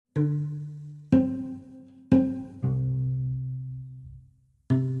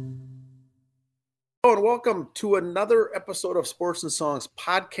everyone. Welcome to another episode of Sports and Songs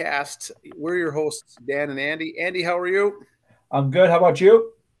podcast. We're your hosts, Dan and Andy. Andy, how are you? I'm good. How about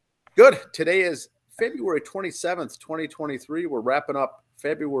you? Good. Today is February 27th, 2023. We're wrapping up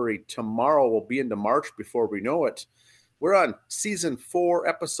February tomorrow. We'll be into March before we know it. We're on season 4,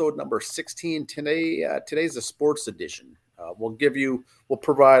 episode number 16. Today's a sports edition. We'll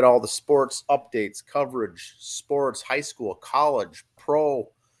provide all the sports updates, coverage, sports, high school, college, pro,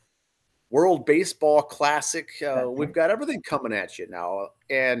 World Baseball Classic. We've got everything coming at you now.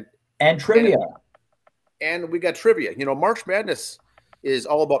 And trivia. And we got trivia. You know, March Madness is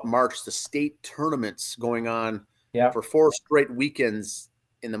all about March, the state tournaments going on for 4 straight weekends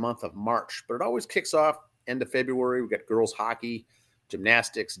in the month of March. But it always kicks off end of February. We got girls hockey,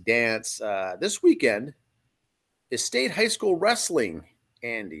 gymnastics, dance. This weekend is state high school wrestling,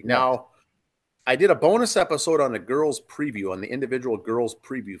 Andy. Now, I did a bonus episode on the girls preview, on the individual girls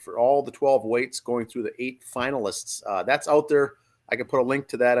preview for all the 12 weights going through the 8 finalists. That's out there. I can put a link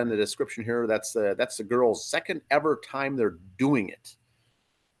to that in the description here. That's the girls' second ever time they're doing it.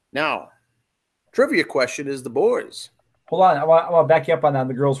 Now, trivia question is the boys. Hold on. I want to back you up on that,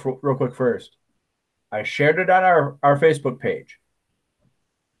 the girls real quick first. I shared it on our Facebook page.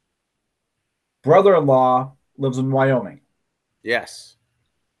 Brother-in-law lives in Wyoming. Yes.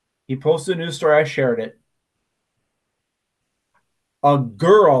 He posted a news story. I shared it. A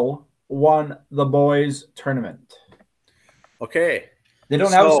girl won the boys tournament. Okay. They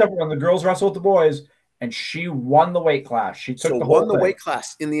don't have a separate one. The girls wrestle with the boys, and she won the weight class. She took the whole thing. Weight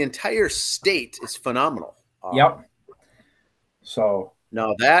class in the entire state is phenomenal. Yep. So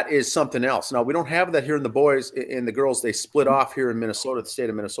now that is something else. Now we don't have that here in the boys. In the girls, they split off here in Minnesota, the state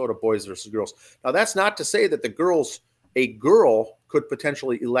of Minnesota, boys versus girls. Now that's not to say that a girl could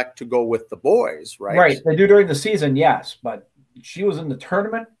potentially elect to go with the boys, right? Right. They do during the season, yes, but she was in the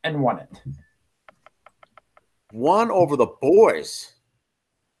tournament and won it. Won over the boys.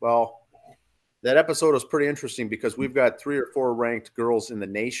 Well, that episode was pretty interesting because we've got 3 or 4 ranked girls in the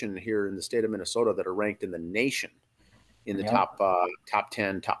nation here in the state of Minnesota that are ranked in the nation in the top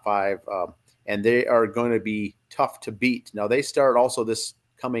 10, top 5, and they are going to be tough to beat. Now, they start also this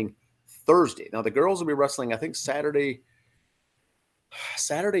coming Thursday. Now, the girls will be wrestling, I think, Saturday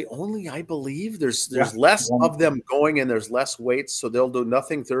only, I believe. There's less of them going, and there's less weights, so they'll do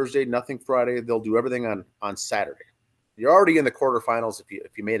nothing Thursday, nothing Friday. They'll do everything on Saturday. You're already in the quarterfinals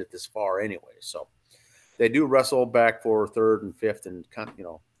if you made it this far anyway. So they do wrestle back for 3rd and 5th and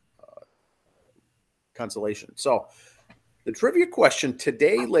consolation. So the trivia question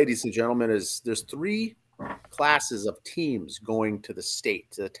today, ladies and gentlemen, is there's 3 classes of teams going to the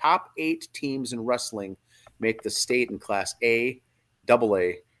state. The top 8 teams in wrestling make the state in Class A,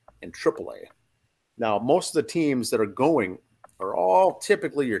 AA, and AAA. Now, most of the teams that are going are all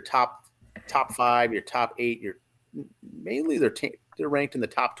typically your top 5, your top 8. They're ranked in the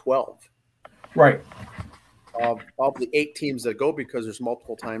top 12. Right. Of the 8 teams that go, because there's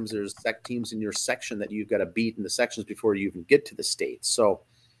multiple times there's teams in your section that you've got to beat in the sections before you even get to the state. So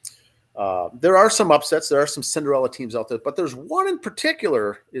there are some upsets. There are some Cinderella teams out there, but there's one in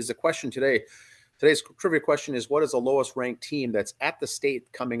particular is the question today. Today's trivia question is, what is the lowest ranked team that's at the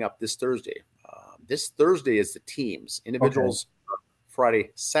state coming up this Thursday? This Thursday is the teams. Individuals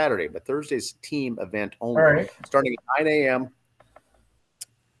Friday, Saturday, but Thursday's team event only. All right. Starting at 9 a.m.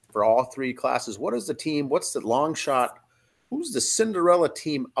 for all 3 classes. What is the team? What's the long shot? Who's the Cinderella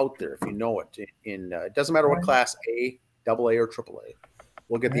team out there, if you know it? It doesn't matter what class, A, AA, or AAA.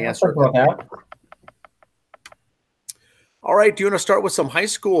 We'll get the answer. All right, do you want to start with some high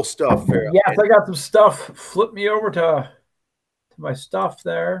school stuff? Yes, I got some stuff. Flip me over to my stuff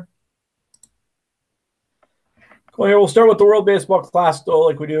there. Well, here we'll start with the World Baseball Classic, though,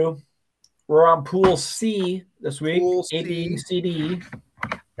 like we do. We're on Pool C this week. Pool A, B, C, D.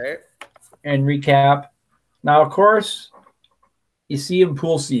 Okay. And recap. Now, of course, you see in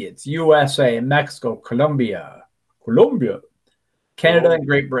Pool C, it's USA, Mexico, Colombia, Canada, and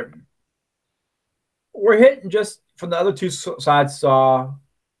Great Britain. We're hitting just from the other 2 sides, the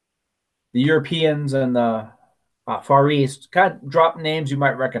Europeans and the Far East, kind of drop names you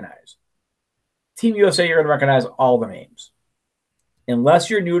might recognize. Team USA, you're going to recognize all the names. Unless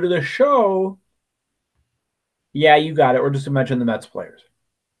you're new to the show, you got it. We're just to mention the Mets players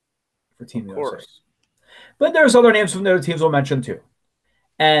for Team USA. But there's other names from the other teams we'll mention too.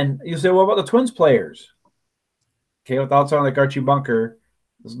 And you say, what about the Twins players? Okay, without sounding like Archie Bunker,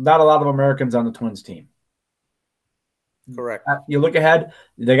 there's not a lot of Americans on the Twins team. Correct. You look ahead,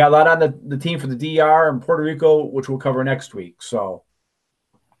 they got a lot on the team for the DR and Puerto Rico, which we'll cover next week. So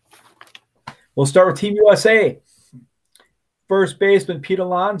we'll start with Team USA. First baseman Pete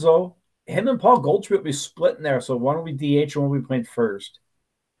Alonso him and Paul Goldschmidt will be split in there, so one will be DH and one will be playing first.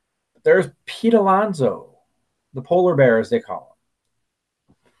 There's Pete Alonso, the polar bear, as they call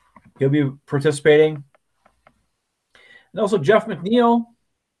him. He'll be participating. And also Jeff McNeil.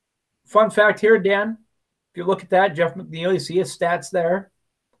 Fun fact here, Dan. If you look at that, Jeff McNeil, you see his stats there.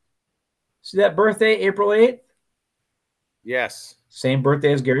 See that birthday, April 8th? Yes. Same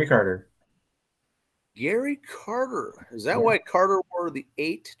birthday as Gary Carter. Gary Carter. Is that why Carter wore the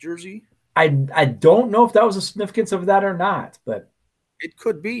 8 jersey? I don't know if that was the significance of that or not, but it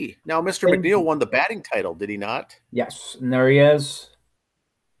could be. Now, Mr. McNeil won the batting title, did he not? Yes, and there he is.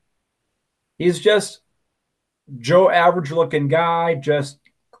 He's just Joe average-looking guy, just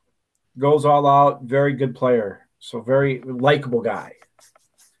goes all out, very good player. So very likable guy.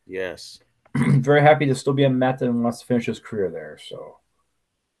 Yes. Very happy to still be a Met and wants to finish his career there. So,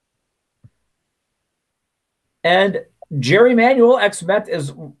 and Jerry Manuel, ex-Met,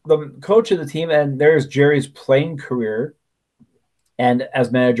 is the coach of the team, and there's Jerry's playing career and as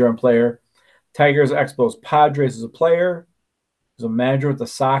manager and player. Tigers, Expos, Padres as a player. He's a manager with the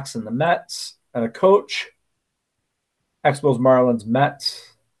Sox and the Mets, and a coach. Expos, Marlins,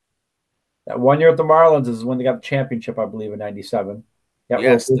 Mets. That 1 year at the Marlins is when they got the championship, I believe, in '97. Yep,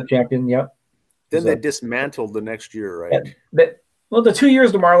 yes, champion. Yep. Then they dismantled the next year, right? Well, the 2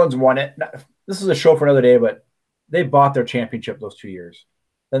 years the Marlins won it. This is a show for another day, but they bought their championship those 2 years.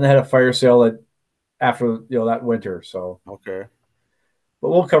 Then they had a fire sale after that winter. So okay, but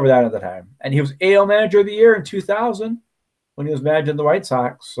we'll cover that at the time. And he was AL Manager of the Year in 2000 when he was managing the White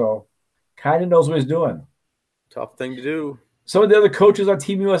Sox. So kind of knows what he's doing. Tough thing to do. Some of the other coaches on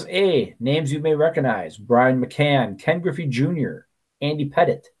Team USA, names you may recognize: Brian McCann, Ken Griffey Jr., Andy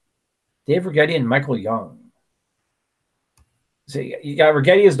Pettit, Dave Righetti, and Michael Young. So you got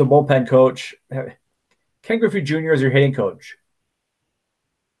Righetti as the bullpen coach. Ken Griffey Jr. is your hitting coach.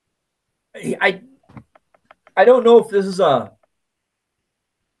 I don't know if this is a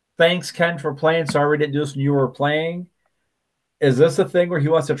thanks, Ken, for playing. Sorry we didn't do this when you were playing. Is this a thing where he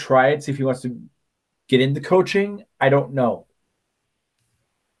wants to try it, see if he wants to get into coaching? I don't know.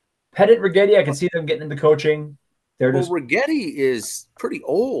 Pettit, Righetti, I can see them getting into coaching. Righetti is pretty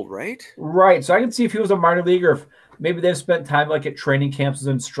old, right? Right. So I can see if he was a minor leaguer, if maybe they've spent time like at training camps as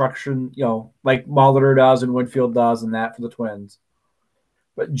instruction, like Molitor does and Winfield does and that for the Twins.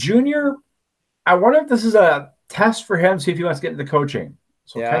 But Junior, I wonder if this is a test for him, see if he wants to get into coaching.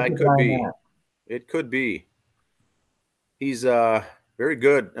 So yeah, it could be. It could be. He's very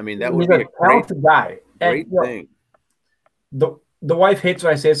good. I mean, that would be a talented guy. Great thing. The wife hates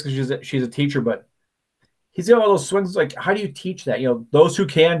when I say this because she's a teacher, but he's got all those swings. Like, how do you teach that? Those who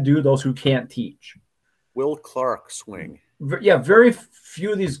can do, those who can't teach. Will Clark swing. Yeah, very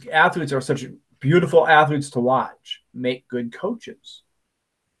few of these athletes are such beautiful athletes to watch. Make good coaches.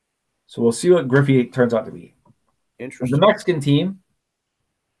 So we'll see what Griffey turns out to be. Interesting. The Mexican team,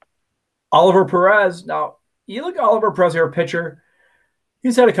 Oliver Perez. Now, you look at Oliver Perez here, a pitcher.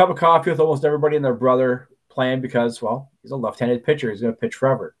 He's had a cup of coffee with almost everybody and their brother playing because, well, he's a left-handed pitcher. He's going to pitch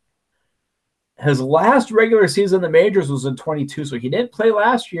forever. His last regular season in the majors was in 22, so he didn't play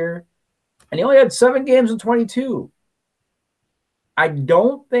last year, and he only had 7 games in 22. I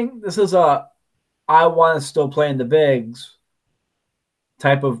don't think this is I want to still play in the bigs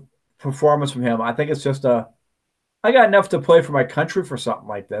type of performance from him. I think it's just I got enough to play for my country for something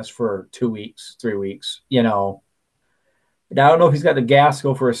like this for 2 weeks, 3 weeks, But I don't know if he's got the gas to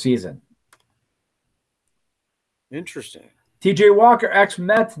go for a season. Interesting. TJ Walker,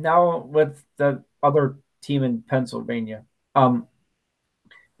 ex-Met, now with the other team in Pennsylvania. But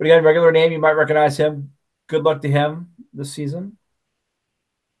again, regular name, you might recognize him. Good luck to him this season.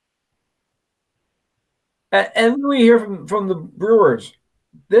 And we hear from the Brewers.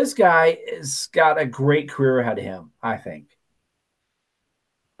 This guy has got a great career ahead of him, I think.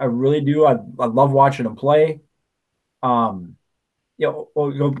 I really do. I love watching him play.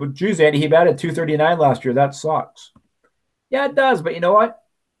 Geez, Andy, he batted .239 last year. That sucks. Yeah, it does. But you know what?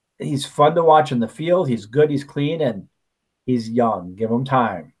 He's fun to watch in the field. He's good. He's clean, and he's young. Give him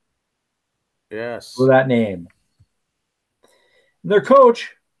time. Yes. For that name. And their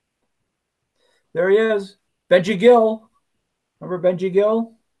coach, there he is, Benji Gill. Remember Benji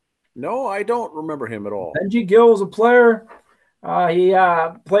Gill? No, I don't remember him at all. Benji Gill was a player. He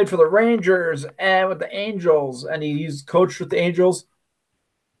played for the Rangers and with the Angels, and he's coached with the Angels.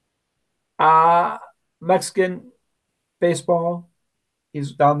 Mexican baseball.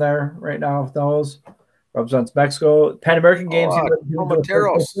 He's down there right now with those. Represents Mexico. Pan American Games.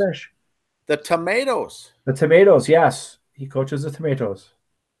 The Tomatoes. The Tomatoes, yes. He coaches the Tomatoes.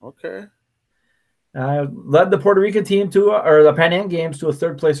 Okay. Led the Puerto Rican team or the Pan Am Games to a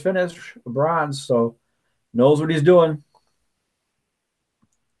third place finish, a bronze. So knows what he's doing.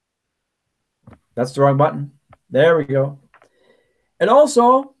 That's the wrong button. There we go. And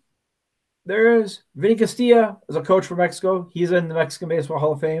also, there's Vinny Castilla as a coach for Mexico. He's in the Mexican Baseball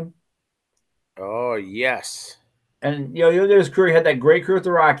Hall of Fame. Oh, yes. And, his career, he had that great career with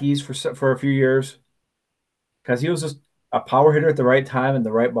the Rockies for a few years because he was just a power hitter at the right time in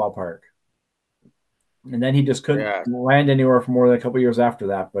the right ballpark. And then he just couldn't land anywhere for more than a couple years after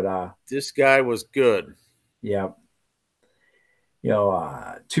that. But this guy was good. Yeah.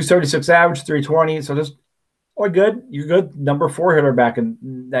 276 average, 320. So just good. You're good number 4 hitter back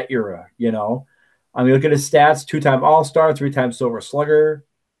in that era, I mean, look at his stats: 2-time All-Star, 3-time Silver Slugger,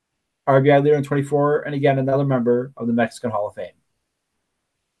 RBI leader in 24, and again, another member of the Mexican Hall of Fame.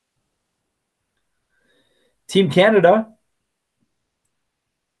 Team Canada.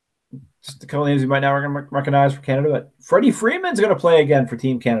 Just a couple names you might not recognize for Canada, but Freddie Freeman's going to play again for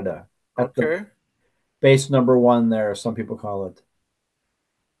Team Canada. Okay. Base number 1 there, some people call it.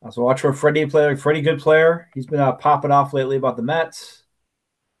 So watch for Freddie play. Freddie, good player. He's been popping off lately about the Mets.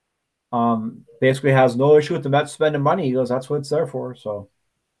 Basically has no issue with the Mets spending money. He goes, that's what it's there for. So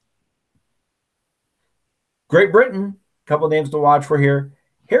Great Britain, a couple names to watch for here.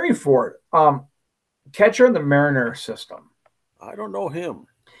 Harry Ford, catcher in the Mariners system. I don't know him.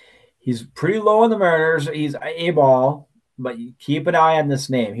 He's pretty low in the Mariners. He's A-ball, but you keep an eye on this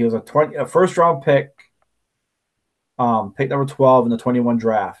name. He was a first-round pick, pick number 12 in the 21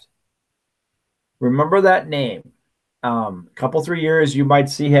 draft. Remember that name. Couple 3 years, you might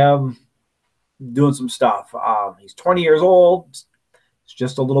see him doing some stuff. He's 20 years old. He's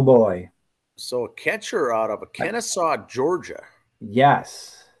just a little boy. So a catcher out of Kennesaw, Georgia.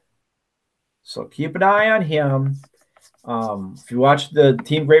 Yes. So keep an eye on him. If you watch the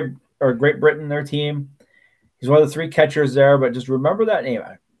team Great Britain, their team, he's one of the 3 catchers there, but just remember that name.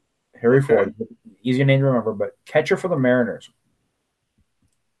 Harry Ford. Easy name to remember, but catcher for the Mariners.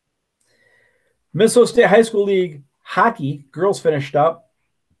 Minnesota State High School League hockey, girls finished up.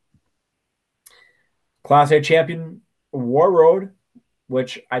 Class A champion War Road,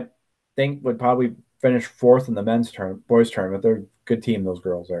 which I think would probably finish 4th in the boys tournament. They're a good team, those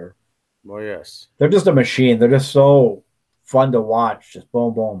girls there. Oh, yes. They're just a machine. They're just so fun to watch. Just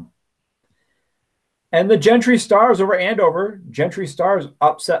boom, boom. And the Gentry Stars over Andover. Gentry Stars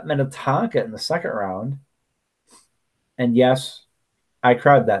upset Minnetonka in the second round. And yes, I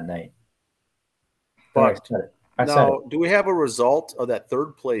cried that night. But I said it. Do we have a result of that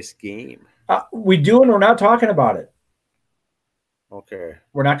third place game? We do, and we're not talking about it. Okay.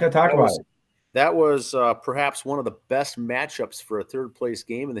 We're not going to talk about it. That was perhaps one of the best matchups for a third place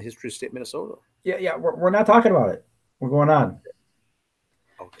game in the history of state Minnesota. Yeah. We're not talking about it. We're going on.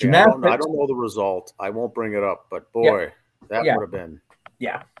 Okay. I don't know the result. I won't bring it up, but boy, that would have been.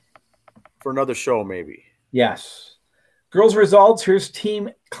 Yeah. For another show, maybe. Yes. Girls' results. Here's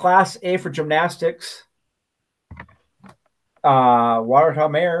Team Class A for gymnastics.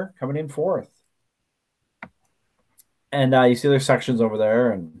 Watertown Mayor coming in 4th. And you see their sections over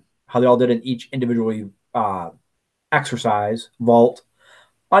there and how they all did in each individual exercise: vault,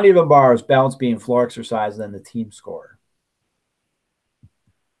 uneven bars, balance beam, floor exercise, and then the team score.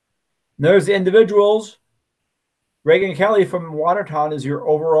 And there's the individuals. Reagan Kelly from Watertown is your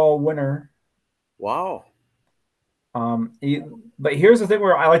overall winner. Wow. But here's the thing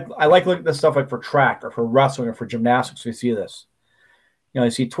where I like looking at this stuff like for track or for wrestling or for gymnastics. We see this. You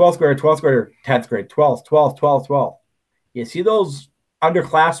see 12th grader, 10th grade, 12th. You see those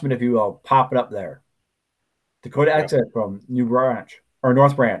underclassmen, if you will, popping up there. Dakota Exit from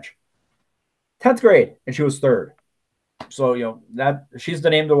North Branch. 10th grade, and she was 3rd. So, that she's the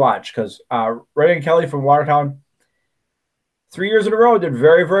name to watch because Reagan Kelly from Watertown, 3 years in a row, did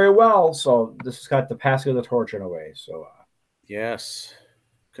very, very well. So this has got the passing of the torch in a way. So yes.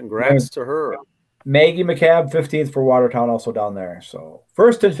 Congrats to her. Maggie McCabe, 15th for Watertown, also down there. So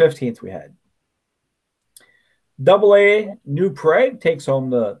 1st and 15th we had. AA New Prague takes home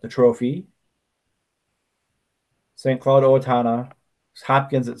the trophy. St. Cloud Owatonna,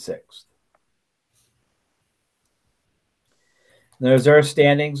 Hopkins at 6th. There's our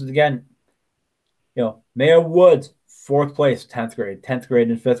standings. Again, Mayo Woods, 4th place, 10th grade, 10th grade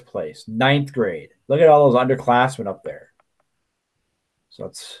in 5th place, 9th grade. Look at all those underclassmen up there. So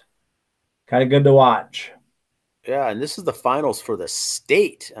it's kind of good to watch. Yeah, and this is the finals for the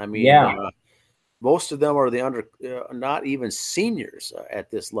state. I mean, most of them are not even seniors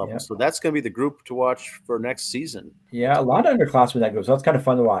at this level. Yeah. So that's going to be the group to watch for next season. Yeah, a lot of underclassmen that group. So that's kind of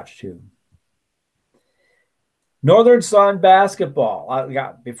fun to watch too. Northern Sun basketball.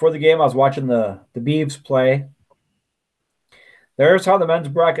 Before the game, I was watching the Beavs play. There's how the men's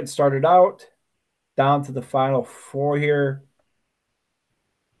bracket started out. Down to the final four here.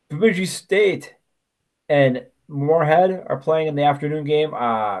 Bemidji State and Moorhead are playing in the afternoon game.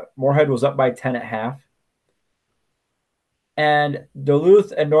 Moorhead was up by 10 at half. And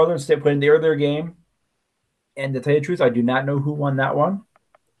Duluth and Northern State played in the earlier game. And to tell you the truth, I do not know who won that one.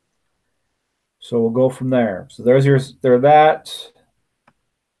 So we'll go from there. So there's that.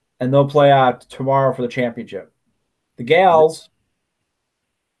 And they'll play tomorrow for the championship. The gals,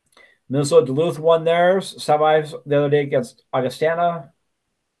 Minnesota Duluth won theirs semis the other day against Augustana.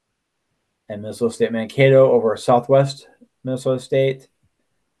 And Minnesota State Mankato over Southwest Minnesota State.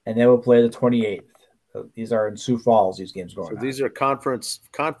 And they will play the 28th. So these are in Sioux Falls, these games going on. So these are conference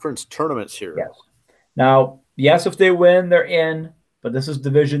tournaments here. Yes. Now, yes, if they win, they're in. But this is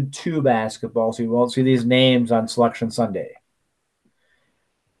Division II basketball, so you won't see these names on Selection Sunday.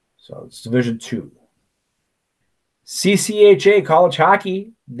 So it's Division II. CCHA college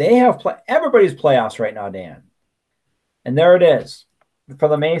hockey, they have everybody's playoffs right now, Dan. And there it is. For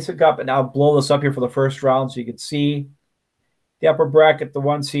the Mason Cup, and I'll blow this up here for the first round so you can see the upper bracket, the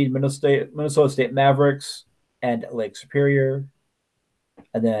 1 seed, Minnesota State Mavericks and Lake Superior.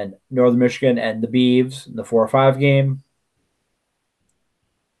 And then Northern Michigan and the Beavs in the 4-5 game.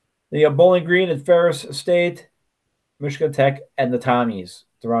 Then you have Bowling Green and Ferris State, Michigan Tech, and the Tommies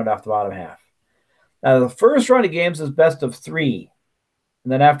to round off the bottom half. Now, the first round of games is best of 3.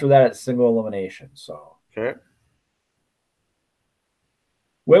 And then after that, it's single elimination. So, okay.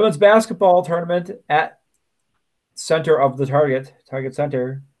 Women's basketball tournament at center of the Target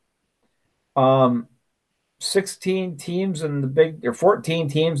Center. 16 teams in the Big, or 14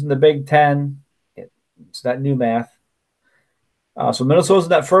 teams in the Big Ten. It's that new math. So Minnesota's in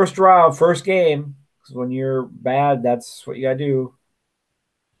that first round, first game. Because when you're bad, that's what you got to do.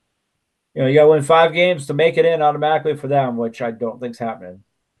 You got to win 5 games to make it in automatically for them, which I don't think's happening.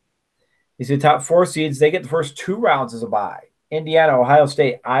 You see the top 4 seeds, they get the first 2 rounds as a bye. Indiana, Ohio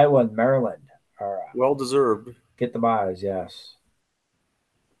State, Iowa, and Maryland are well-deserved. Get the byes, yes.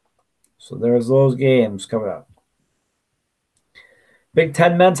 So there's those games coming up. Big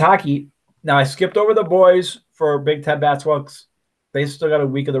Ten men's hockey. Now, I skipped over the boys for Big Ten basketball. They still got a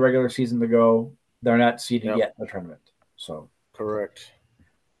week of the regular season to go. They're not seeded yet in the tournament. So correct.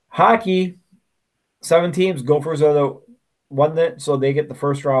 Hockey, 7 teams. Gophers are the one that, so they get the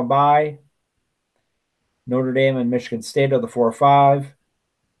first round bye. Notre Dame and Michigan State are the 4-5.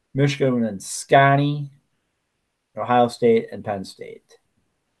 Michigan and Scotty, Ohio State, and Penn State.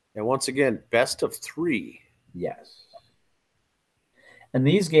 And once again, best of 3. Yes. And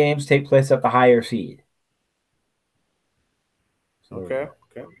these games take place at the higher seed. So okay.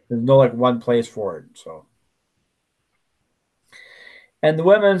 There's no one place for it. So. And the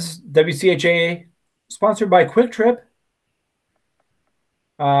women's WCHA, sponsored by Quick Trip.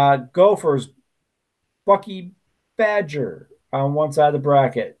 Gophers, Bucky Badger on one side of the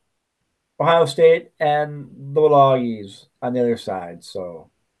bracket. Ohio State and the Bulldogies on the other side.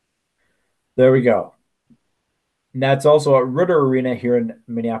 So there we go. And that's also at Ritter Arena here in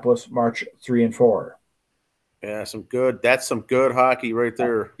Minneapolis, March 3 and 4. Yeah, that's some good hockey right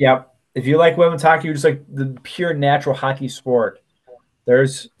there. Yep. If you like women's hockey, you just like the pure natural hockey sport,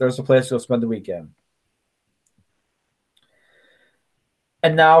 there's a place to spend the weekend.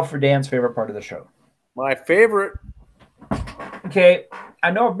 And now for Dan's favorite part of the show. My favorite. Okay,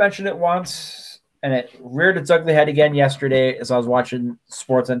 I know I've mentioned it once, and it reared its ugly head again yesterday as I was watching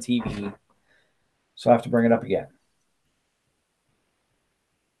sports on TV. So I have to bring it up again.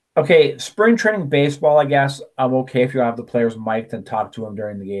 Okay, spring training baseball, I guess I'm okay if you have the players mic'd and talk to them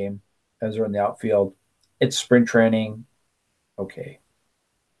during the game as they're in the outfield. It's spring training. Okay.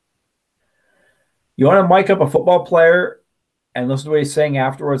 You want to mic up a football player and listen to what he's saying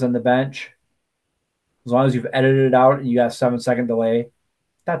afterwards on the bench? As long as you've edited it out and you got a 7-second delay,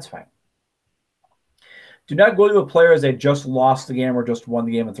 that's fine. Do not go to a player as they just lost the game or just won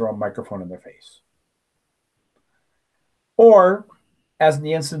the game and throw a microphone in their face. Or, as in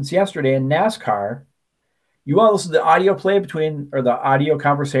the instance yesterday in NASCAR, you want to listen to the audio play the audio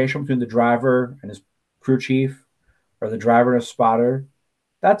conversation between the driver and his crew chief, or the driver and his spotter.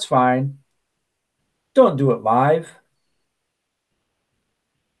 That's fine. Don't do it live.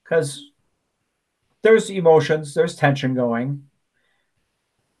 Because there's emotions, there's tension going.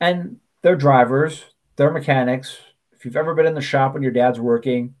 And they're drivers, they're mechanics. If you've ever been in the shop when your dad's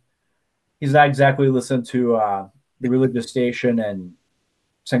working, he's not exactly listening to the religious station and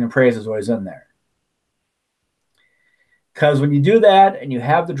singing praises while he's in there. Because when you do that and you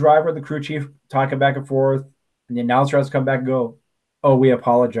have the driver and the crew chief talking back and forth, And the announcer has to come back and go, "Oh, we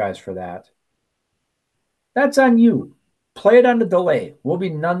apologize for that." That's on you. Play it on the delay. We'll be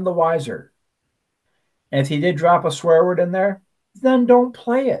none the wiser. And if he did drop a swear word in there, then don't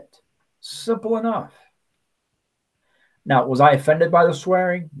play it. Simple enough. Now, was I offended by the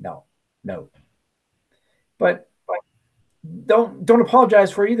swearing? No. But don't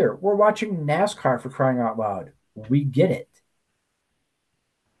apologize for either. We're watching NASCAR, for crying out loud. We get it.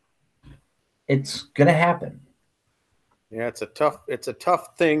 It's gonna happen. Yeah, it's a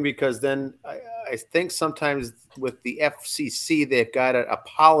tough thing because then I think sometimes with the FCC they've got to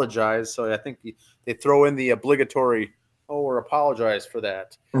apologize. So I think they throw in the obligatory, or apologize for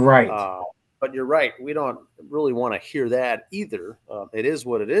that. Right. But you're right. We don't really want to hear that either. It is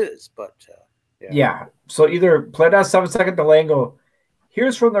what it is. But yeah. So either play that 7-second delay and go,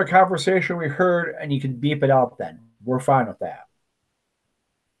 "Here's from their conversation we heard," and you can beep it out. Then we're fine with that.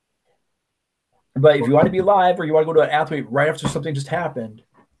 But if you want to be live or you want to go to an athlete right after something just happened,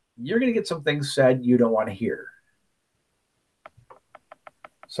 you're going to get some things said you don't want to hear.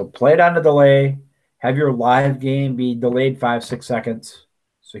 So play it on the delay. Have your live game be delayed 5-6 seconds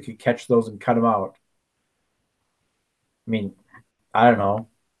so you can catch those and cut them out. I mean, I don't know.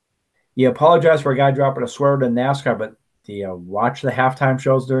 You apologize for a guy dropping a swear word in NASCAR, but do you watch the halftime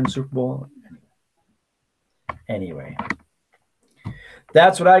shows during the Super Bowl? Anyway.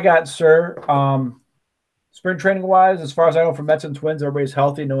 That's what I got, sir. Spring training wise, as far as I know, for Mets and Twins, everybody's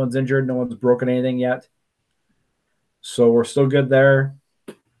healthy. No one's injured. No one's broken anything yet. So we're still good there.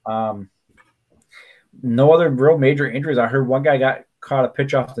 No other real major injuries. I heard one guy got caught a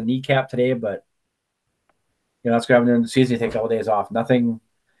pitch off the kneecap today, but that's going to happen during the season. You take a couple days off. Nothing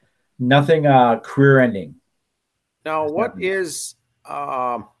career ending. Now, what is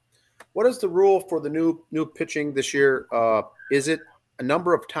the rule for the new pitching this year? Is it a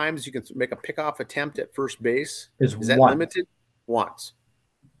number of times you can make a pickoff attempt at first base? Is that limited? Once.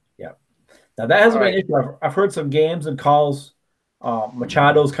 Yeah. Now that hasn't been an issue. I've heard some games and calls.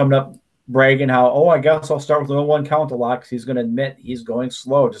 Machado's coming up bragging how, I guess I'll start with a 1 count a lot because he's going to admit he's going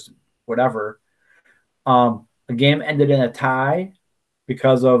slow, just whatever. The game ended in a tie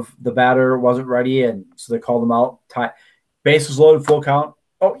because of the batter wasn't ready, and so they called him out. Tie, bases loaded, full count.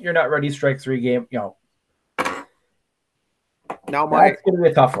 Oh, you're not ready. Strike 3 game. Now that's going to be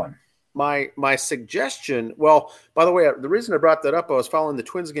a tough one. My suggestion. Well, by the way, the reason I brought that up, I was following the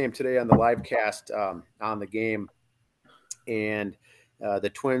Twins game today on the live cast on the game, and the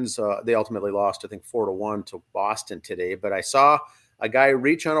Twins they ultimately lost, I think 4-1 to Boston today. But I saw a guy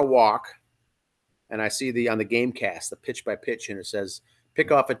reach on a walk, and I see on the game cast the pitch by pitch, and it says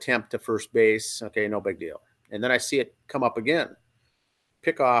pickoff attempt to first base. Okay, no big deal. And then I see it come up again,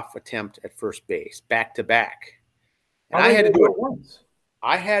 pickoff attempt at first base, back to back. And I had to do it once.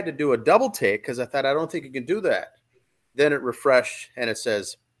 I had to do a double take because I thought, I don't think you can do that. Then it refreshed and it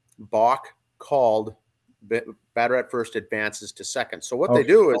says balk called, batter at first advances to second. So what they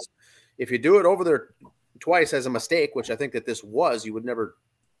do is, if you do it over there twice as a mistake, which I think that this was, you would never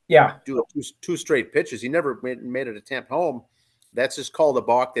do two straight pitches. You never made an attempt home. That's just called a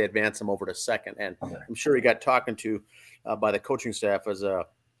balk. They advance him over to second. And I'm sure he got talking to by the coaching staff as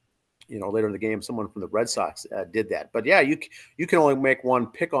later in the game, someone from the Red Sox did that. But yeah, you can only make one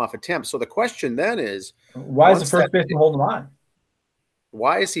pickoff attempt. So the question then is, why is the first baseman holding him on?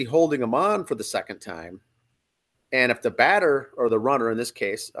 Why is he holding him on for the second time? And if the batter or the runner, in this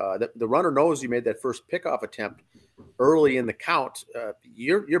case, the runner knows you made that first pickoff attempt early in the count,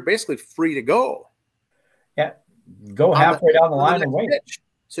 you're basically free to go. Yeah, go halfway down the line and wait.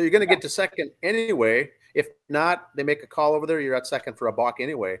 So you're going to get to second anyway. If not, they make a call over there. You're at second for a balk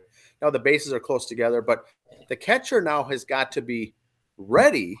anyway. Now the bases are close together, but the catcher now has got to be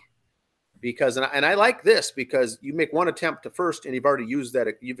ready because, and I like this because you make one attempt to first and you've already used that.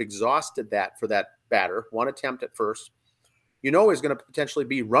 You've exhausted that for that batter. One attempt at first, he's going to potentially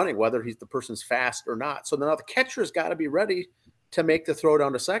be running, whether the person's fast or not. So now the catcher has got to be ready to make the throw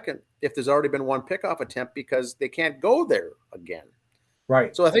down to second if there's already been one pickoff attempt because they can't go there again.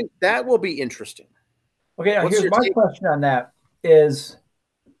 Right. So I think that will be interesting. Okay, now here's my question on that is,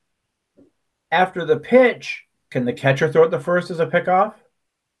 after the pitch, can the catcher throw it the first as a pickoff?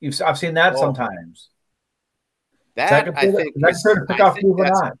 I've seen that sometimes. I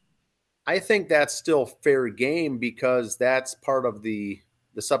think that's still fair game because that's part of the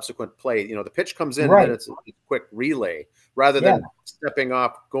subsequent play. The pitch comes in and then it's a quick relay rather than stepping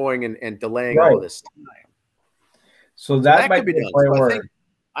off, going and delaying all this time. So that might be the play.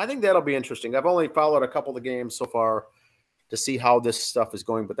 I think that'll be interesting. I've only followed a couple of the games so far to see how this stuff is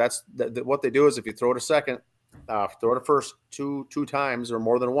going, but that's what they do is if you throw it a second, throw it a first two times or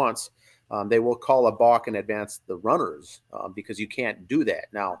more than once, they will call a balk and advance the runners because you can't do that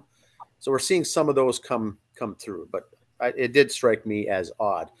now. So we're seeing some of those come through, but it did strike me as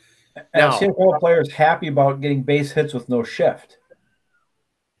odd. And now, I've seen a couple players happy about getting base hits with no shift.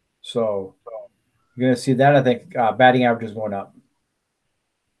 So you're going to see that. I think batting average is going up.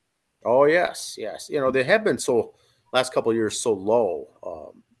 Oh yes. They have been last couple of years so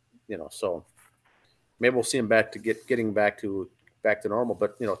low. So maybe we'll see them getting back to normal.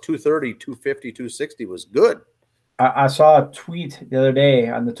 But 230, 250, 260 was good. I saw a tweet the other day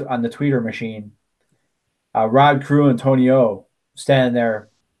on the tweeter machine. Rod Carew and Tony O standing there.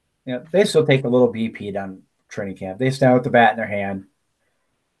 They still take a little BP down training camp. They stand with the bat in their hand.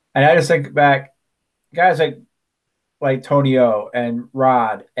 And I just think back, guys like Tony O and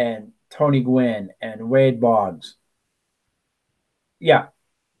Rod and Tony Gwynn and Wade Boggs. Yeah.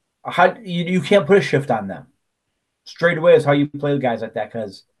 You can't put a shift on them. Straight away is how you play with guys like that,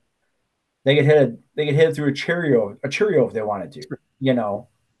 because they get hit through a Cheerio if they wanted to.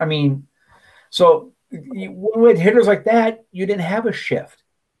 I mean, so with hitters like that, you didn't have a shift.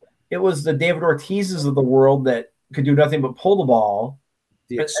 It was the David Ortizes of the world that could do nothing but pull the ball.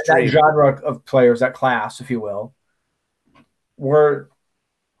 That genre of players, that class, if you will, where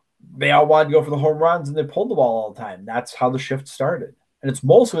they all wanted to go for the home runs and they pulled the ball all the time. That's how the shift started. And it's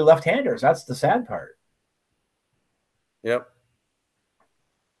mostly left-handers. That's the sad part. Yep.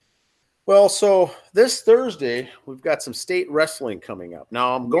 Well, so this Thursday, we've got some state wrestling coming up.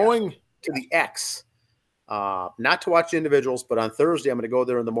 Now, I'm going to the X, not to watch individuals, but on Thursday, I'm going to go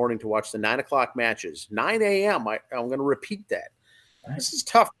there in the morning to watch the 9 o'clock matches. 9 a.m., I'm going to repeat that. Nice. This is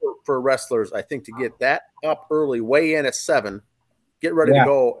tough for wrestlers, I think, to get that up early, weigh in at 7, get ready to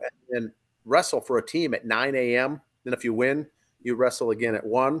go, and wrestle for a team at 9 a.m. Then if you win, you wrestle again at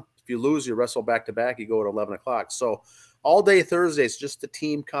 1. If you lose, you wrestle back-to-back. You go at 11 o'clock. So all day Thursday is just the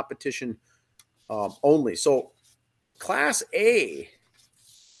team competition only. So Class A,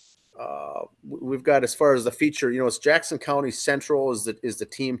 we've got, as far as the feature, it's Jackson County Central is the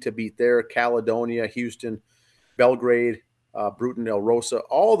team to beat there. Caledonia, Houston, Belgrade, Bruton, El Rosa.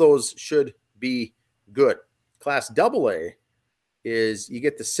 All those should be good. Class AA is you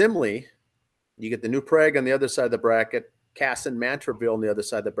get the Simley, you get the New Prague on the other side of the bracket, Casson, Mantreville on the other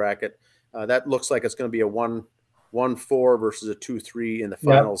side of the bracket. That looks like it's going to be a 1-4 versus a 2-3 in the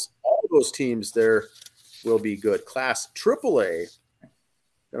finals. Yep. All those teams there will be good. Class AAA,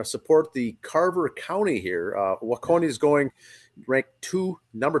 going to support the Carver County here. Waconia is going ranked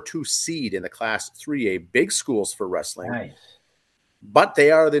number 2 seed in the Class 3A. Big schools for wrestling. Nice. But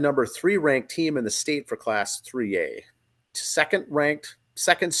they are the number 3 ranked team in the state for Class 3A.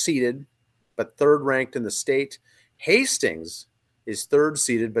 Second seeded, but 3rd ranked in the state. Hastings is 3rd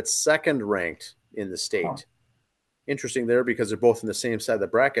seeded, but 2nd ranked in the state. Huh. Interesting there, because they're both in the same side of the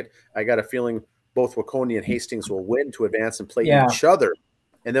bracket. I got a feeling both Waconia and Hastings will win to advance and play each other,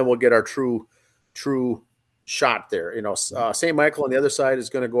 and then we'll get our true shot there. St. Michael on the other side is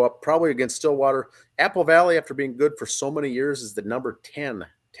going to go up probably against Stillwater. Apple Valley, after being good for so many years, is the number 10th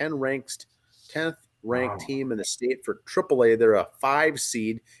ranked team in the state for AAA. They're a 5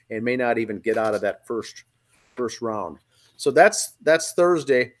 seed and may not even get out of that first round. So that's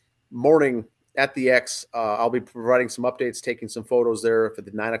Thursday morning at the X. I'll be providing some updates, taking some photos there. If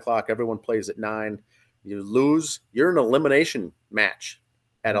at 9 o'clock, everyone plays at 9. You lose, you're in an elimination match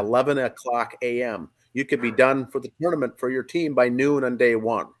at 11 o'clock a.m. You could be done for the tournament for your team by noon on day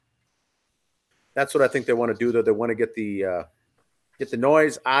 1. That's what I think they want to do, though. They want to get the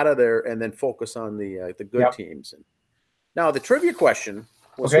noise out of there and then focus on the good teams. And now the trivia question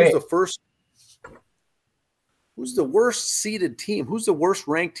was, who's the worst seeded team? Who's the worst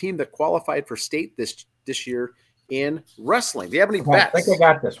ranked team that qualified for state this year in wrestling? Do you have any bets? I think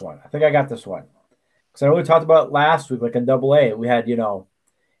I got this one. Because I know we talked about it last week, like in AA. We had,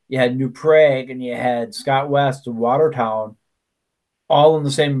 you had New Prague and you had Scott West and Watertown all in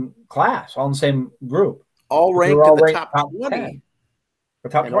the same class, all in the same group. All ranked in the top 20. 10. The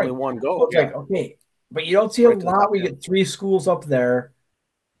top 20. Only one goal. So like, okay. But you don't see a lot. We get 3 schools up there.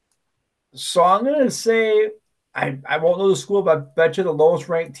 So I'm going to say, I won't know the school, but I bet you the lowest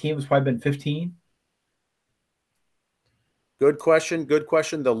ranked team has probably been 15. Good question.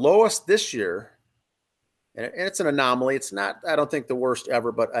 The lowest this year, and it's an anomaly. It's not, I don't think, the worst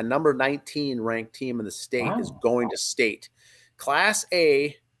ever, but a number 19 ranked team in the state is going to state. Class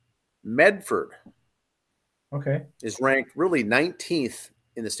A, Medford, is ranked really 19th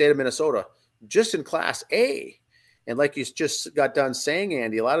in the state of Minnesota, just in Class A. And like you just got done saying,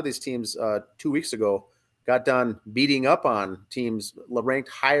 Andy, a lot of these teams 2 weeks ago got done beating up on teams ranked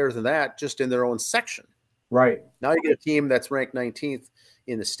higher than that just in their own section. Right. Now you get a team that's ranked 19th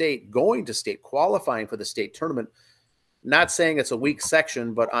in the state, going to state, qualifying for the state tournament. Not saying it's a weak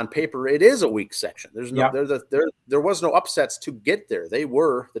section, but on paper it is a weak section. There's no there was no upsets to get there. They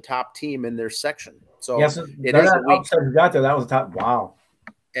were the top team in their section. So yes, it is a weak upset who got there. That was the top. Wow.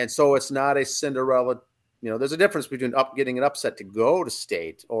 And so it's not a Cinderella. There's a difference between getting an upset to go to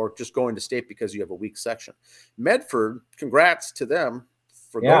state or just going to state because you have a weak section. Medford, congrats to them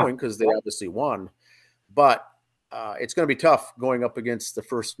for going because they obviously won. But it's going to be tough going up against the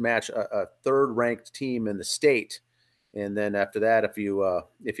first match, a third-ranked team in the state. And then after that, if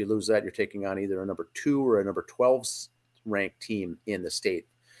you lose that, you're taking on either a number 2 or a number 12 ranked team in the state.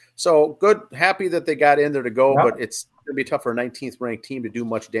 So good, happy that they got in there to go, but it's going to be tough for a 19th ranked team to do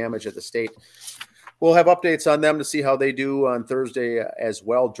much damage at the state. We'll have updates on them to see how they do on Thursday as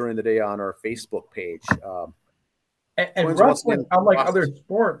well during the day on our Facebook page. And wrestling, unlike other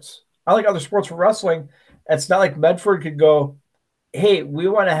sports, for wrestling, it's not like Medford could go, hey, we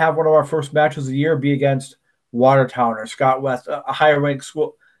want to have one of our first matches of the year be against Watertown or Scott West, a higher ranked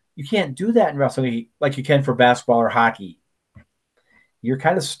school. You can't do that in wrestling like you can for basketball or hockey. You're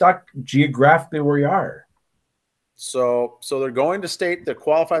kind of stuck geographically where you are. So they're going to state. They're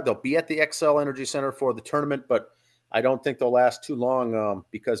qualified. They'll be at the XL Energy Center for the tournament, but I don't think they'll last too long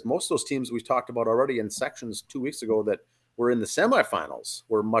because most of those teams we talked about already in sections 2 weeks ago that were in the semifinals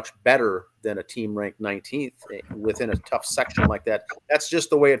were much better than a team ranked 19th within a tough section like that. That's just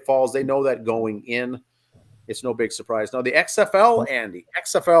the way it falls. They know that going in. It's no big surprise. Now, the XFL, Andy,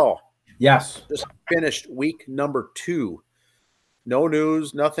 XFL. Yes. Just finished week number 2. No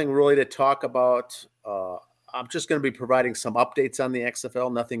news, nothing really to talk about. I'm just going to be providing some updates on the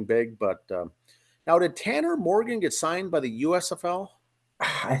XFL, nothing big. But now, did Tanner Morgan get signed by the USFL?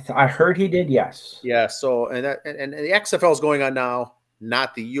 I heard he did, yes. Yeah, so, and the XFL is going on now,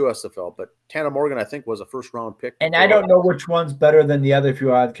 not the USFL, but Tanner Morgan, I think, was a first-round pick. And I don't know which one's better than the other. If you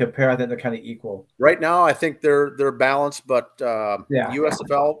want to compare, I think they're kind of equal. Right now, I think they're balanced, but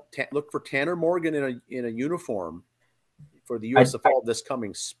USFL, look for Tanner Morgan in a uniform for the USFL this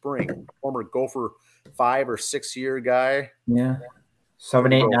coming spring. Former Gopher 5 or 6 year guy. Yeah,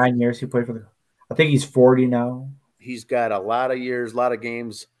 7, 8, 9 years he played for the. I think he's 40 now. He's got a lot of years, a lot of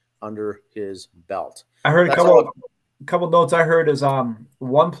games under his belt. I heard a couple notes I heard is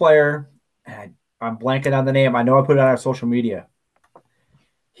one player, and I'm blanking on the name. I know I put it on our social media.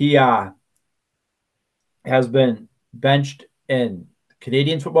 He has been benched in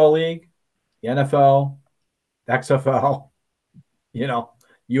Canadian Football League, the NFL, the XFL,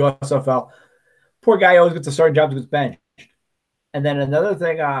 USFL. Poor guy always gets a starting job to gets benched. And then another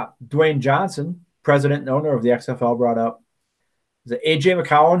thing, Dwayne Johnson, president and owner of the XFL, brought up is that AJ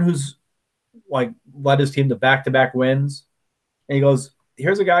McCowan, who's led his team to back-to-back wins. And he goes,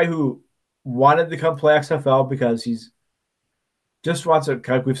 here's a guy who wanted to come play XFL because he's just wants to,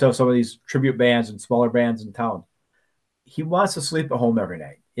 like we've said, some of these tribute bands and smaller bands in town. He wants to sleep at home every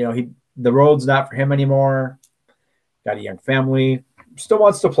night. The road's not for him anymore. Got a young family. Still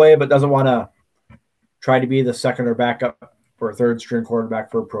wants to play, but doesn't want to try to be the second or backup or a third string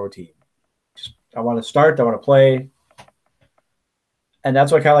quarterback for a pro team. I want to start. I want to play. And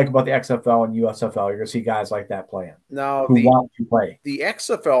that's what I kind of like about the XFL and USFL. You're going to see guys like that playing. Now, who want to play. The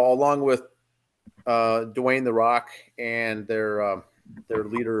XFL, along with Dwayne The Rock and their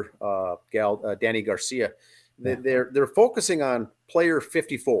leader, Danny Garcia, they're focusing on player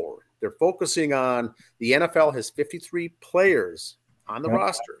 54. They're focusing on the NFL has 53 players on the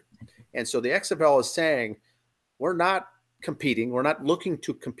roster. And so the XFL is saying, we're not competing. We're not looking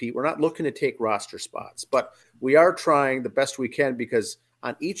to compete. We're not looking to take roster spots, but we are trying the best we can because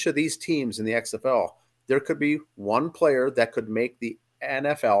on each of these teams in the XFL, there could be one player that could make the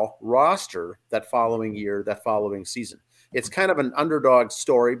NFL roster that following year, that following season. It's kind of an underdog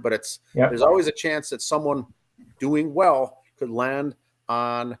story, but there's always a chance that someone doing well could land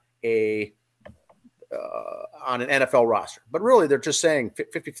on an NFL roster. But really, they're just saying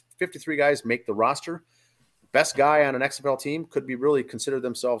 53 guys make the roster. Best guy on an XFL team could be really consider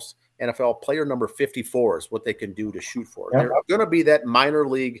themselves NFL player number 54 is what they can do to shoot for. They're going to be that minor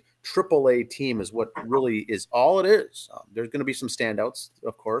league AAA team is what really is all it is. There's going to be some standouts,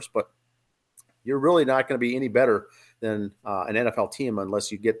 of course, but you're really not going to be any better than an NFL team unless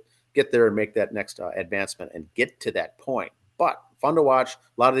you get there and make that next advancement and get to that point. But fun to watch. A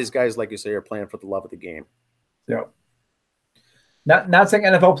lot of these guys, like you say, are playing for the love of the game. Yeah. Not saying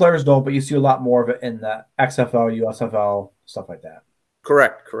NFL players don't, but you see a lot more of it in the XFL, USFL, stuff like that.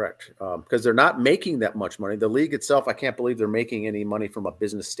 Correct. Because they're not making that much money. The league itself, I can't believe they're making any money from a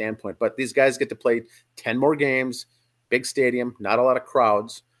business standpoint. But these guys get to play 10 more games, big stadium, not a lot of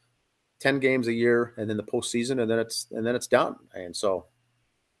crowds, 10 games a year, and then the postseason, and then it's done. And so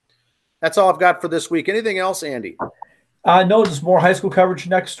That's all I've got for this week. Anything else, Andy? No, just more high school coverage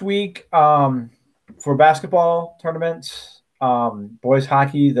next week for basketball tournaments. Boys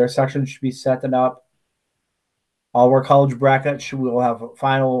hockey, their section should be setting up. All our college brackets, we will have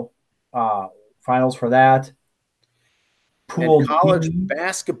finals for that. Pool and college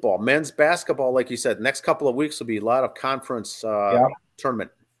basketball, men's basketball, like you said, next couple of weeks will be a lot of conference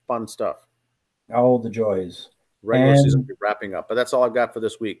tournament fun stuff. Oh, the joys. Regular season will be wrapping up, but that's all I've got for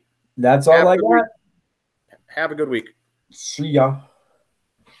this week. That's all I got. Have a good week. See ya.